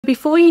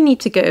before you need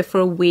to go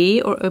for a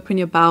wee or open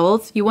your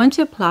bowels, you want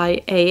to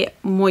apply a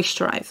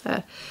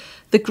moisturizer.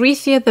 The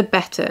greasier the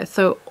better,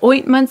 so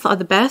ointments are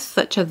the best,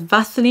 such as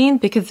Vaseline,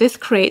 because this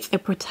creates a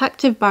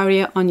protective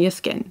barrier on your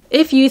skin.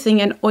 If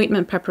using an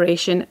ointment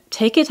preparation,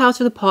 take it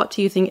out of the pot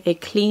using a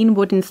clean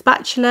wooden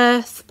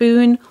spatula,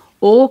 spoon,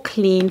 or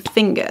clean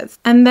fingers.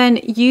 And then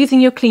using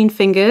your clean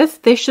fingers,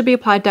 this should be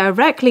applied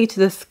directly to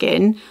the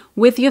skin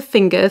with your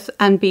fingers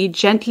and be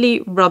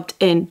gently rubbed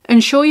in.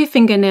 Ensure your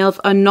fingernails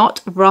are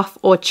not rough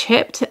or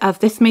chipped, as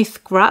this may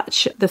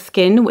scratch the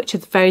skin, which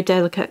is very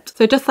delicate.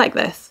 So just like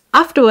this.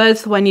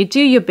 Afterwards, when you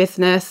do your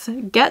business,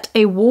 get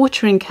a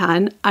watering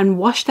can and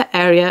wash the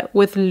area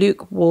with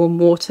lukewarm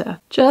water.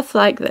 Just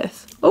like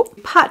this. Oh,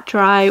 pat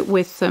dry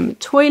with some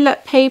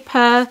toilet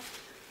paper.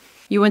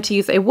 You want to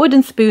use a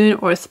wooden spoon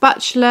or a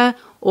spatula,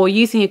 or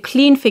using your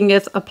clean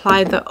fingers,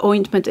 apply the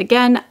ointment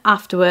again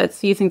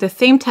afterwards using the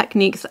same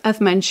techniques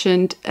as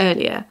mentioned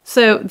earlier.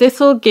 So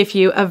this will give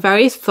you a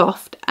very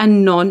soft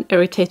and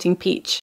non-irritating peach.